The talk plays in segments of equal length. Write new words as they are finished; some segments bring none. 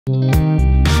What's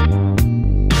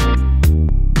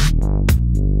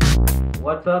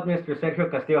up, Mr. Sergio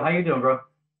Castillo? How you doing, bro?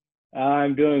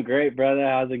 I'm doing great, brother.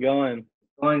 How's it going?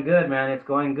 Going good, man. It's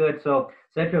going good. So,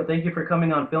 Sergio, thank you for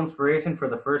coming on Filmspiration for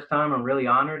the first time. I'm really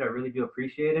honored. I really do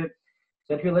appreciate it.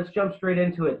 Sergio, let's jump straight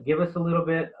into it. Give us a little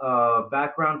bit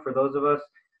background for those of us,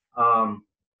 um,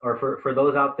 or for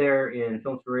those out there in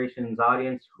Filmspiration's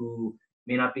audience who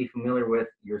may not be familiar with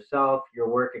yourself, your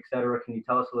work, etc. Can you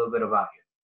tell us a little bit about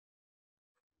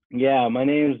Yeah, my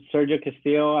name is Sergio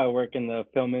Castillo. I work in the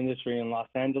film industry in Los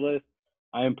Angeles.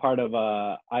 I am part of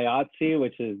IATSE,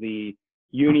 which is the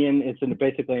union.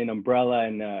 Basically an umbrella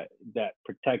and that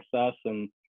protects us and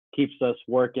keeps us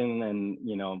working.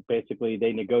 And basically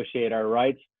they negotiate our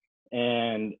rights.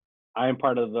 And I am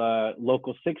part of the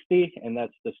Local 60, and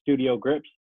that's the studio grips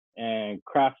and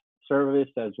craft service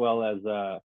as well as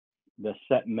the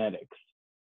set medics.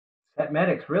 you? Set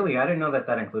medics, really? I didn't know that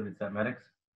that included set medics.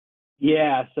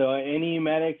 Yeah, so any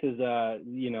medics is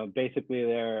basically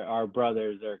they're our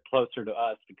brothers. They're closer to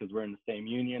us because we're in the same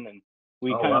union, and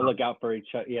we Oh, kind of wow. look out for each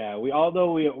other. Yeah, we're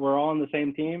all on the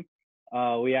same team,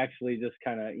 we actually just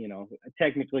kind of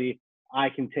technically I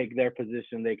can take their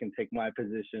position, they can take my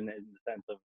position in the sense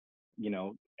of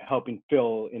helping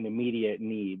fill an immediate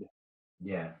need.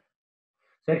 Yeah.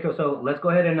 Sergio, so let's go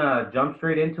ahead and jump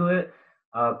straight into it.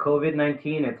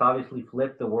 COVID-19, it's obviously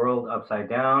flipped the world upside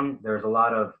down. There's a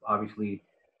lot of obviously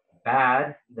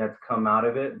bad that's come out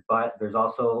of it, but there's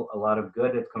also a lot of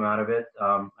good that's come out of it.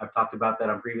 I've talked about that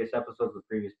on previous episodes with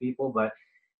previous people, but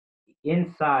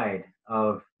inside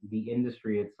of the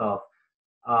industry itself,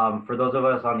 for those of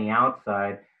us on the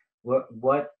outside,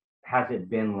 what has it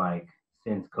been like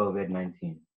since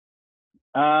COVID-19?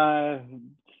 Uh,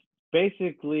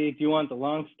 Basically, do you want the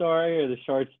long story or the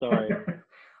short story?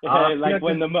 Yeah, Like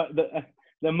when just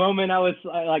the moment I was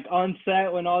like on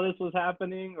set when all this was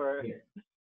happening, yeah.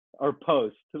 or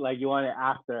post, like you want it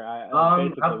after.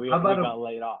 Basically How we about got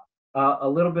laid off. a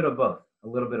little bit of both? A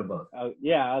little bit of both. Oh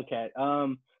yeah, okay.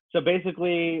 So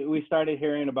basically we started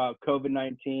hearing about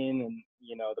COVID-19 and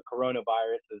the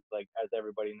coronavirus is like as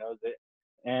everybody knows it,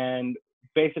 and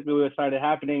basically what started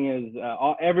happening is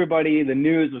everybody, the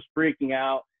news was freaking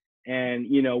out, and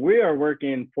we are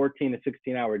working 14 to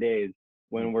 16-hour days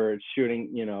when we're shooting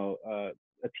a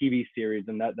TV series,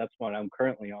 and that's what I'm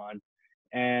currently on.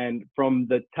 And from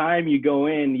the time you go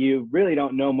in, you really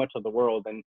don't know much of the world,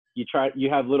 and you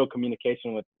have little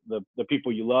communication with the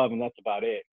people you love, and that's about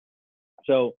it.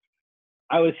 So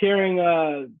I was hearing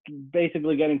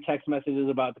basically getting text messages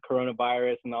about the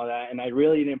coronavirus and all that, and I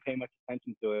really didn't pay much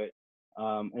attention to it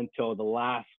until the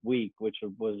last week, which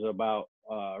was about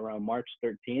around March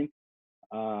 13th.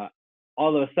 uh,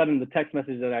 all of a sudden the text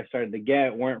messages that I started to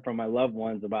get weren't from my loved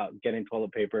ones about getting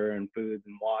toilet paper and food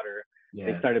and water. They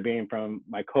Yeah. started being from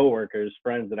my coworkers,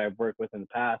 friends that I've worked with in the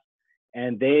past,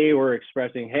 and they were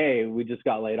expressing, "Hey, we just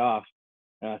got laid off."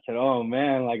 And I said, "Oh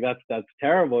man, like that's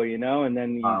terrible, you know." And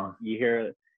then Wow. you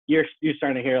hear you're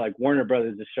starting to hear like Warner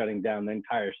Brothers is shutting down the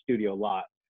entire studio lot.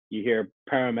 You hear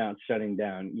Paramount shutting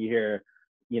down. You hear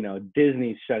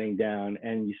Disney's shutting down,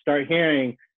 and you start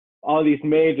hearing all these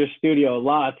major studio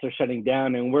lots are shutting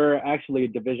down, and we're actually a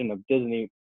division of Disney,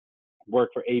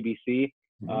 work for ABC,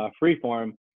 Mhm.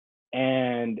 Freeform,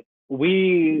 and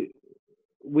we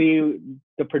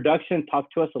the production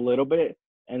talked to us a little bit,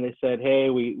 and they said, "Hey,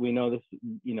 we know this,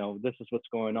 this is what's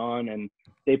going on," and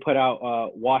they put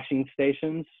out washing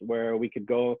stations where we could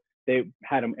go. They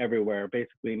had them everywhere,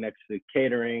 basically next to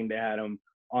catering. They had them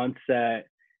on set,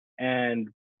 and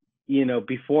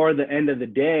before the end of the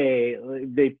day,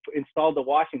 they installed the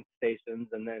washing stations,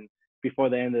 and then before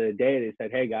the end of the day, they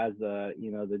said, "Hey guys,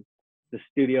 the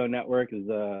studio network is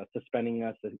suspending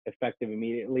us effective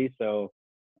immediately. So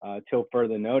till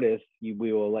further notice, we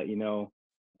will let you know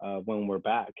when we're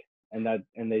back." And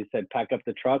they said, "Pack up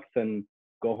the trucks and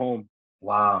go home."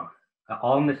 Wow.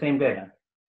 All in the same day. Yeah,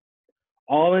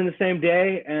 all in the same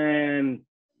day, and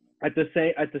at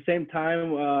the same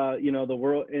time, the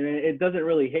world, and it doesn't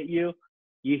really hit you.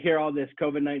 You hear all this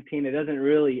COVID-19, it doesn't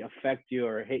really affect you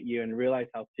or hit you and realize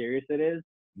how serious it is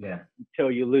Yeah. until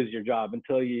you lose your job,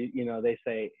 until they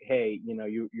say, "Hey,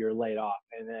 you're laid off,"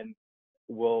 and then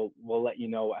we'll let you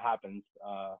know what happens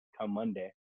come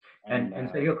Monday. And And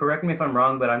Sergio, correct me if I'm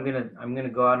wrong, but I'm gonna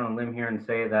go out on a limb here and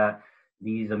say that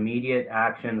these immediate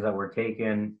actions that were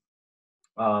taken,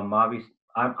 obviously,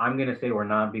 I'm gonna say were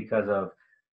not because of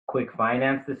quick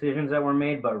finance decisions that were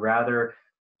made, but rather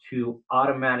to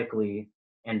automatically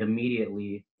and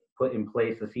immediately put in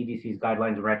place the CDC's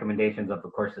guidelines and recommendations of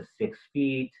course, the 6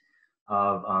 feet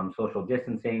of social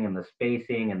distancing and the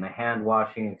spacing and the hand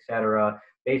washing, etc.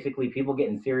 basically people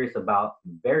getting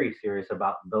very serious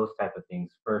about those type of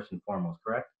things first and foremost,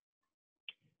 correct?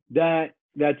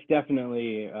 That's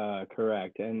definitely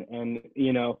correct. And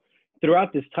you know,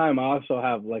 throughout this time, I also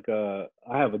have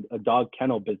a dog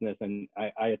kennel business, and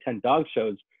I attend dog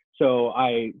shows. So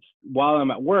while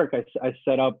I'm at work, I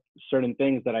set up certain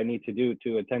things that I need to do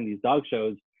to attend these dog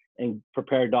shows and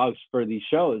prepare dogs for these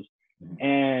shows. Mhm.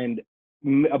 And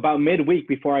about midweek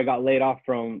before I got laid off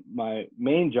from my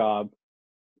main job,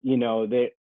 you know,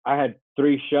 I had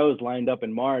 3 shows lined up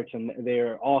in March, and they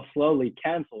were all slowly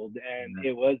canceled. And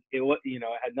Yeah. it was, you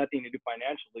know, it had nothing to do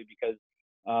financially because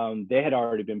they had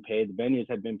already been paid, the venues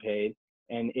had been paid,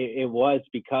 and it was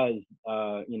because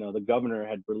you know, the governor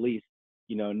had released,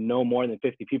 you know, no more than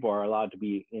 50 people are allowed to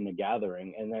be in a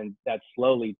gathering, and then that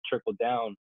slowly trickled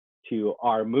down to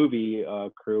our movie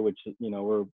crew, which, you know,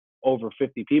 we're over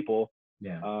 50 people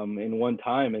Yeah. in one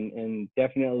time, and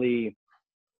definitely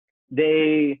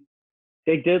they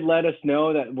they did let us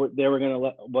know that they were gonna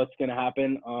what's gonna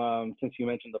happen. Since you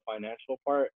mentioned the financial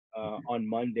part, on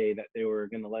Monday, that they were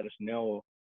gonna let us know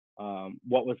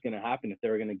what was gonna happen, if they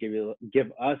were gonna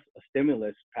give us a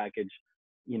stimulus package,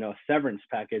 you know, a severance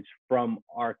package from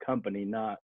our company,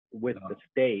 not with the Oh,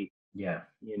 state. yeah.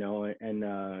 You know, and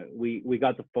we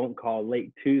got the phone call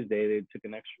late Tuesday. They took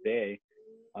an extra day.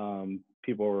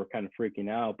 People were kind of freaking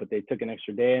out, but they took an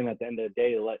extra day, and at the end of the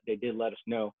day, they did let us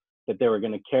know that they were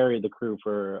going to carry the crew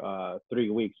for 3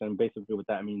 weeks. And basically, what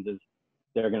that means is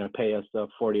they're going to pay us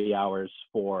 40 hours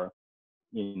for,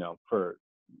 you know, for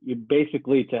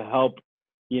basically to help.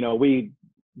 You know, we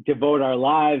devote our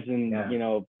lives and, Yeah. you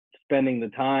know, spending the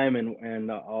time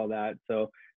and all that.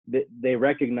 So they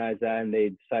recognized that, and they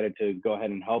decided to go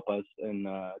ahead and help us and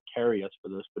carry us for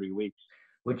those 3 weeks.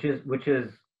 Which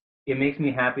is it makes me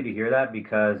happy to hear that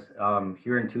because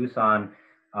here in Tucson,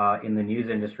 in the news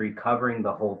industry, covering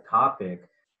the whole topic,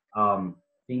 um,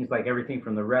 things like everything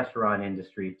from the restaurant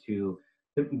industry to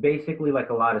basically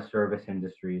like a lot of service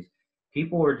industries,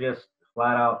 people were just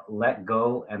flat out let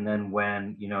go. And then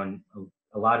when in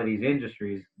a lot of these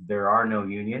industries, there are no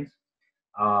unions.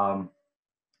 Um,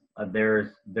 there's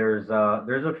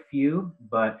a few,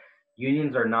 but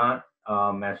unions are not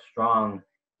as strong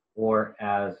or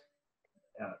as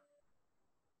uh,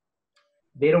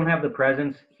 they don't have the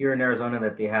presence here in Arizona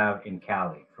that they have in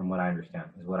Cali, from what I understand,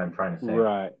 is what I'm trying to say.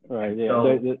 Right, right, And yeah,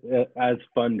 so as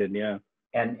funded, yeah.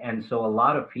 and so a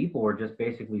lot of people were just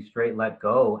basically straight let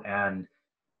go. And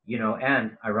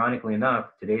and ironically enough,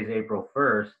 today's April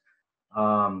 1st,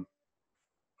 um,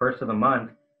 first of the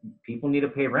month, people need to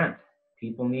pay rent.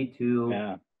 People need to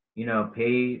Yeah.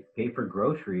 pay for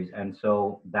groceries. And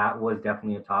so that was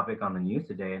definitely a topic on the news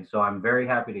today. And so I'm very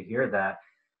happy to hear that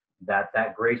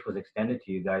grace was extended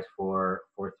to you guys for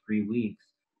 3 weeks.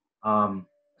 Um,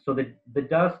 so the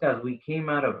dust as we came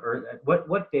out of Earth.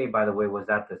 What day, by the way, was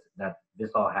that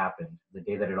this all happened? The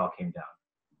day that it all came down.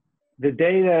 The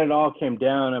day that it all came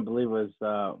down, I believe, was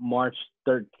March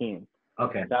 13th.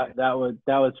 Okay. That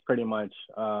was pretty much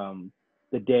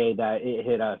the day that it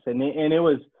hit us, and it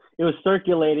was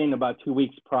circulating about 2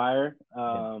 weeks prior.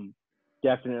 Yeah.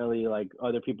 Definitely, like,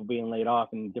 other people being laid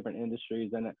off in different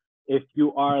industries, and if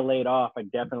you are laid off, I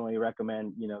definitely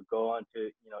recommend, go on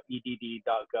to,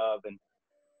 edd.gov and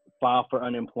file for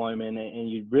unemployment. And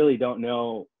you really don't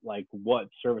know, like, what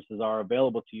services are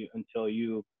available to you until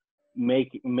you make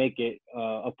it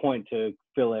a point to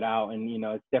fill it out. And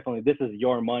it's definitely, this is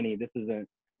your money. This isn't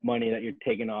money that you're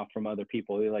taking off from other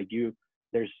people. Like,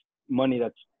 there's money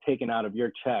that's taken out of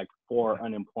your check for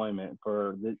unemployment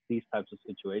for these types of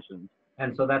situations.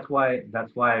 And so that's why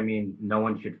I mean no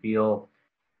one should feel,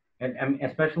 and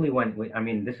especially when I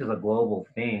mean this is a global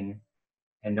thing,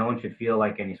 and no one should feel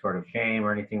like any sort of shame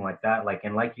or anything like that. Like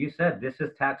you said, this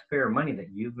is taxpayer money that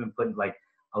you've been putting. Like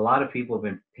a lot of people have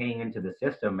been paying into the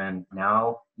system, and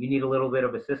now you need a little bit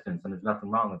of assistance, and there's nothing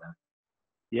wrong with that.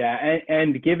 Yeah,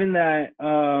 and given that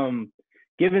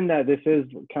this is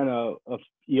kind of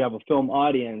you have a film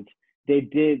audience, they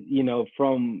did,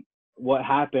 from what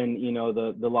happened,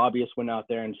 the lobbyists went out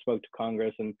there and spoke to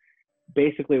Congress, and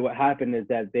basically what happened is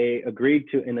that they agreed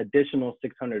to an additional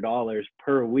 $600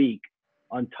 per week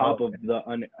on top of Okay.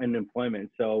 the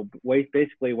unemployment. So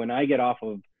basically, when I get off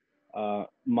of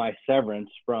my severance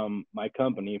from my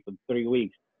company for 3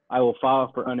 weeks, I will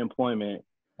file for unemployment.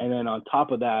 And then on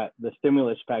top of that, the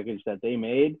stimulus package that they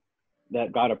made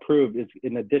that got approved is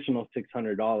an additional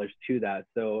 $600 to that.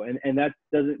 So, and that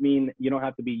doesn't mean you don't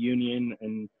have to be union.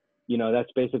 And,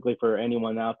 that's basically for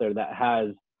anyone out there that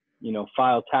has,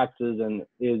 filed taxes and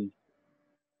is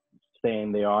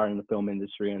saying they are in the film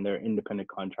industry and they're independent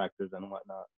contractors and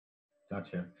whatnot.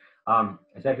 Gotcha.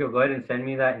 Sergio, go ahead and send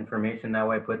me that information. That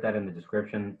way, I put that in the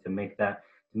description to make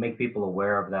people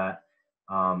aware of that.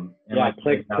 And Yeah,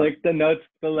 like click the notes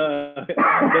below.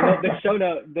 The show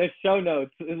notes. This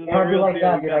is I'll a do real like deal.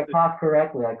 that, dude. I coughed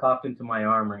correctly. I coughed into my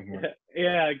arm right here.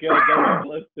 Yeah, good. Don't get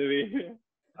close to me.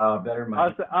 Better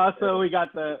mind. Also, we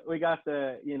got the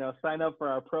sign up for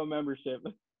our pro membership.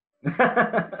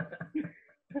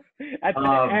 At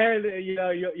the end,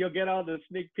 you'll get all the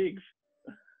sneak peeks.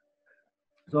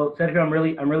 So Sergio,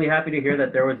 I'm really happy to hear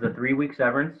that there was the 3 week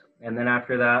severance, and then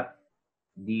after that,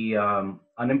 the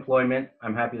unemployment.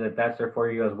 I'm happy that that's there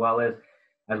for you, as well as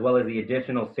the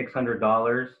additional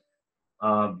 $600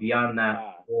 beyond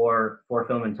that for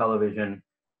film and television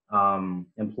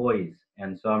employees.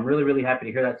 And so I'm really really happy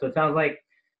to hear that. So it sounds like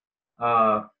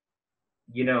uh,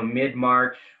 mid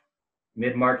March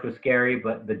was scary,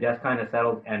 but the dust kind of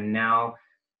settled, and now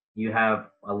you have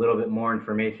a little bit more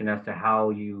information as to how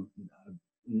you,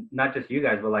 not just you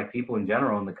guys, but like people in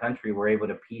general in the country, were able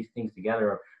to piece things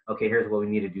together. Okay, here's what we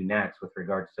need to do next with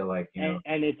regards to like, And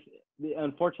it's,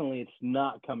 unfortunately, it's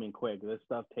not coming quick. This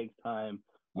stuff takes time.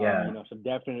 Yeah. So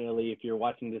definitely, if you're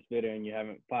watching this video and you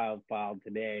haven't filed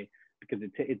today, because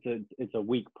it's a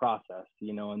week process,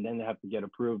 and then they have to get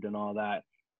approved and all that.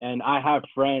 And I have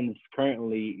friends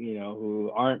currently,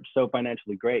 who aren't so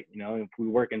financially great. If we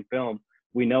work in film,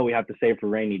 we know we have to save for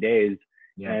rainy days.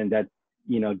 Yeah. And that,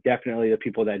 definitely the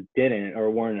people that didn't or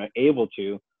weren't able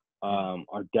to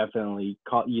are definitely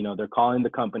they're calling the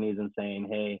companies and saying,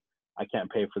 hey, I can't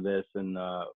pay for this, and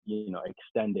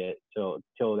extend it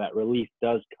till that relief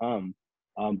does come.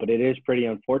 But it is pretty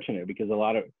unfortunate because a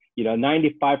lot of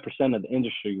 95% of the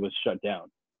industry was shut down.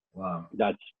 Wow.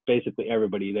 That's basically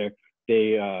everybody there.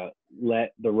 They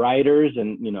let the writers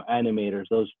and animators,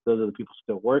 those are the people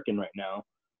still working right now.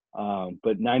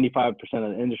 But 95% of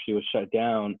the industry was shut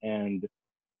down, and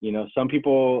some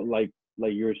people like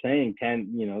you were saying,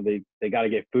 they got to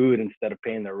get food instead of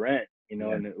paying their rent.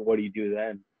 Yeah. And what do you do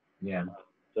then? Yeah.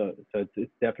 So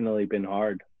it's definitely been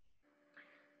hard.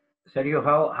 Sergio,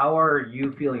 how are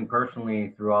you feeling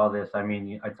personally through all this? I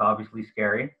mean, it's obviously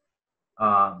scary,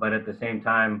 but at the same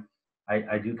time,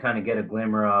 I do kind of get a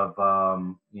glimmer of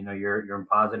you're in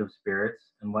positive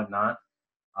spirits and whatnot.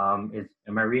 Am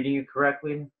I reading you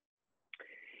correctly?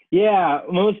 Yeah,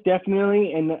 most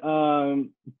definitely, and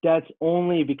that's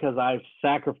only because I've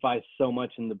sacrificed so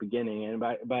much in the beginning, and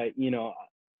by a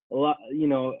lot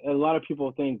of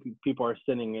people think people are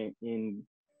sitting in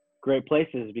great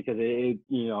places because it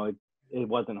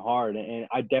wasn't hard, and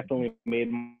I definitely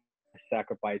made my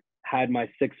sacrifice. Had my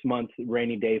 6 months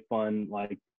rainy day fund.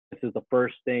 Like, this is the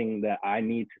first thing that I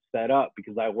need to set up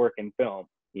because I work in film.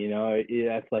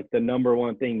 That's like the number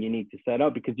one thing you need to set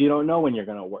up because you don't know when you're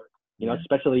gonna work.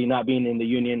 Especially not being in the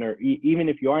union, or even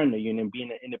if you are in the union, being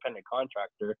an independent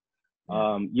contractor,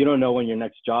 you don't know when your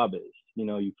next job is.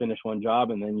 You finish one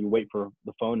job and then you wait for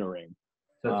the phone to ring.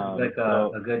 So it sounds like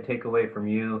a good takeaway from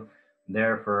you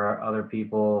there for other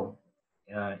people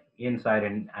inside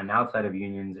and outside of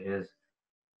unions is,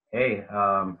 hey,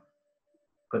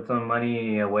 put some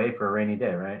money away for a rainy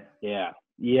day, right? Yeah,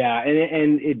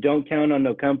 and it don't count on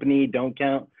the company, don't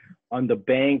count on the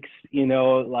banks.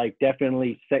 Like,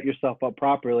 definitely set yourself up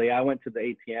properly. I went to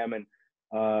the ATM and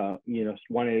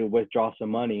wanted to withdraw some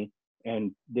money,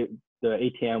 and the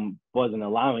ATM wasn't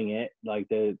allowing it. Like,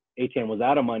 the ATM was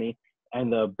out of money, and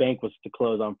the bank was to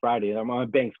close on Friday. My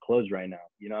bank's closed right now.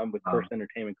 I'm with First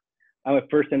Entertainment. I'm with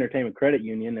First Entertainment Credit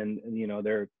Union, and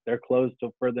they're closed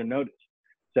till further notice.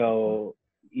 So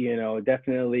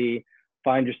definitely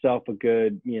find yourself a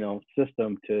good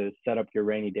system to set up your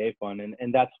rainy day fund,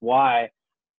 and that's why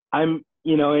I'm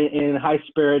in high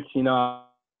spirits.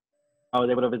 I was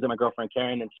able to visit my girlfriend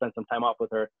Karen and spend some time off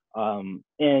with her,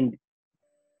 and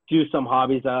do some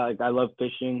hobbies. I love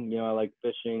fishing. I like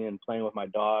fishing and playing with my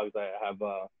dogs. I have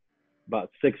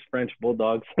about 6 French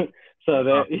bulldogs, so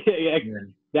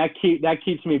that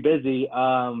keeps me busy.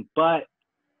 But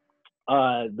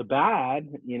the bad,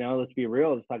 let's be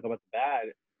real. Let's talk about the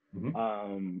bad. Mm-hmm.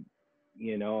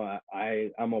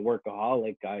 I'm a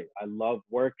workaholic. I love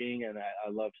working, and I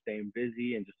love staying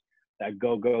busy, and just that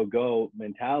go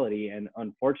mentality. And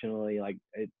unfortunately, like,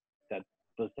 that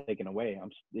was taken away.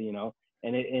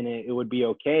 And it would be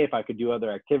okay if I could do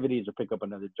other activities or pick up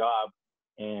another job,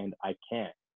 and I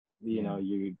can't.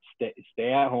 You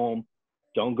stay at home,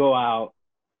 don't go out,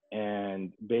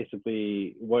 and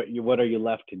basically, what are you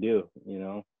left to do?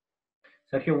 So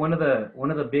actually, one of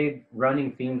the big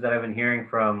running themes that I've been hearing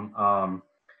from,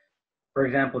 for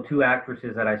example, 2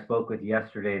 actresses that I spoke with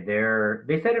yesterday,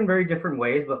 they said in very different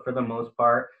ways, but for the most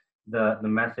part, the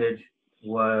message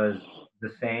was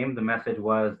the same. The message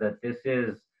was that this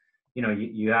is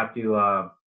you have to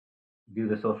do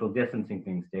the social distancing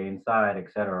thing, stay inside,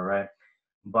 etc. Right?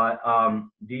 But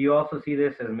do you also see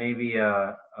this as maybe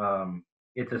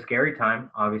it's a scary time,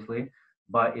 obviously,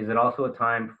 but is it also a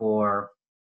time for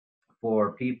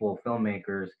people,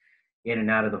 filmmakers, in and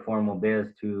out of the formal biz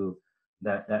to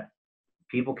that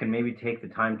people can maybe take the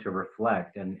time to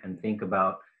reflect and think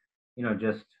about,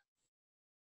 just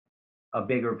a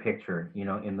bigger picture,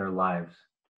 in their lives.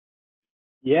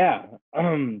 Yeah.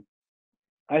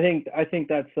 I think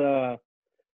that's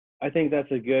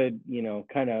a good,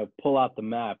 kind of pull out the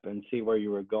map and see where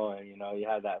you were going. You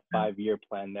had that Yeah. 5-year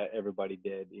plan that everybody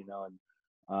did, and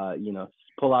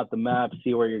pull out the map,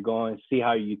 see where you're going, see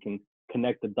how you can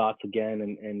connect the dots again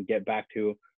and get back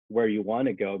to where you want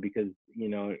to go, because,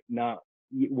 not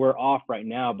we're off right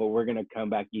now, but we're going to come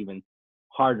back even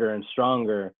harder and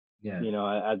stronger, Yes.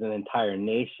 as an entire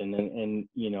nation. And,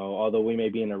 although we may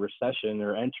be in a recession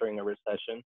or entering a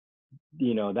recession,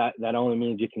 that only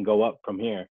means you can go up from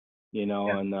here,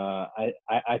 Yeah. and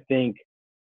I think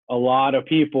a lot of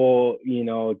people,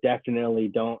 definitely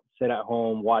don't sit at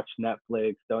home, watch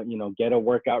Netflix, don't, get a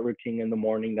workout routine in the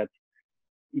morning that's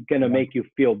gonna Yeah. make you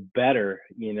feel better,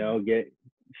 get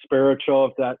spiritual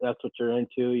if that's what you're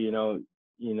into,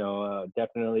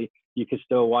 definitely you can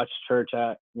still watch church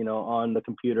at, on the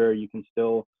computer, you can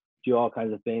still do all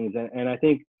kinds of things. And I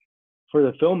think for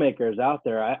the filmmakers out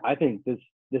there, I think this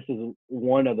is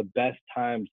one of the best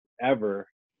times ever,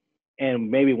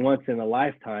 and maybe once in a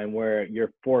lifetime, where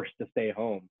you're forced to stay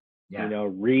home. Yeah.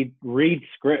 Read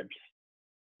scripts.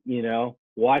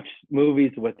 Watch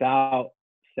movies without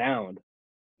sound.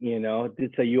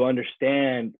 So you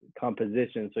understand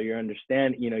composition. So you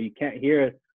understand. You can't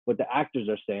hear what the actors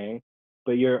are saying,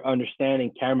 but you're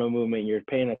understanding camera movement. You're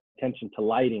paying attention to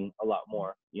lighting a lot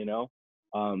more.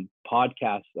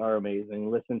 Podcasts are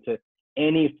amazing. Listen to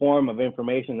any form of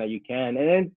information that you can, and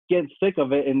then get sick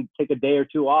of it and take a day or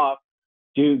two off.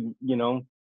 Do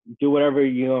whatever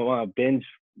you want to binge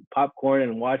popcorn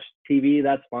and watch TV.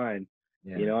 That's fine.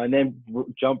 Yeah. And then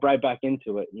jump right back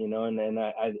into it. And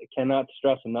I cannot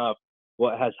stress enough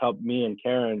what has helped me and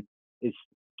Karen is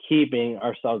keeping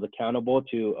ourselves accountable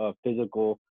to a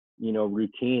physical,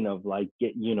 routine of like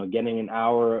getting an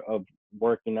hour of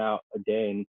working out a day,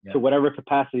 and Yeah. to whatever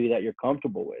capacity that you're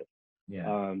comfortable with.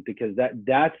 Yeah. Because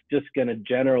that's just going to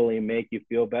generally make you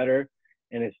feel better,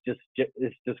 and it's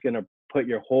just going to put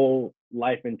your whole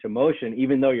life into motion,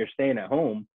 even though you're staying at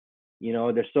home.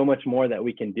 There's so much more that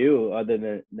we can do other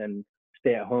than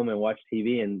stay at home and watch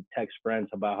TV and text friends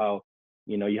about how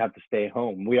you have to stay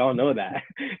home. We all know that.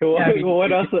 Yeah. I mean,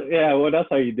 What else? Yeah, what else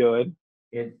are you doing?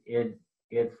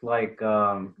 it's like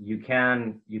you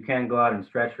can go out and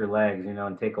stretch your legs,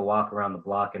 and take a walk around the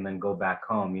block and then go back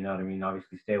home. You know what I mean?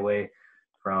 Obviously, stay away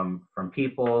from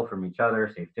people, from each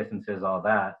other, safe distances, all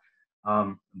that.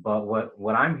 But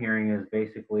what I'm hearing is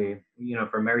basically,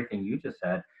 from everything you just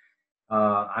said,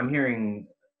 I'm hearing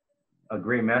a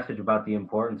great message about the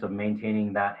importance of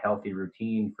maintaining that healthy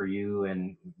routine for you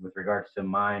and with regards to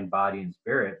mind, body, and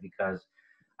spirit. Because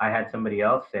I had somebody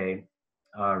else say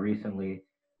recently,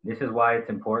 this is why it's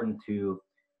important to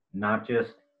not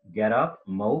just get up,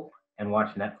 mope, and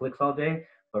watch Netflix all day,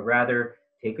 but rather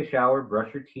take a shower,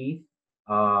 brush your teeth,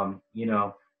 do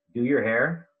your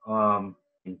hair,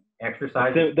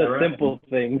 exercise, The etc. simple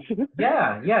things.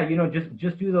 Yeah, yeah,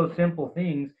 just do those simple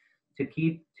things to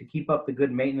keep up the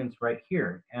good maintenance right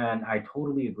here. And I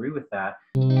totally agree with that.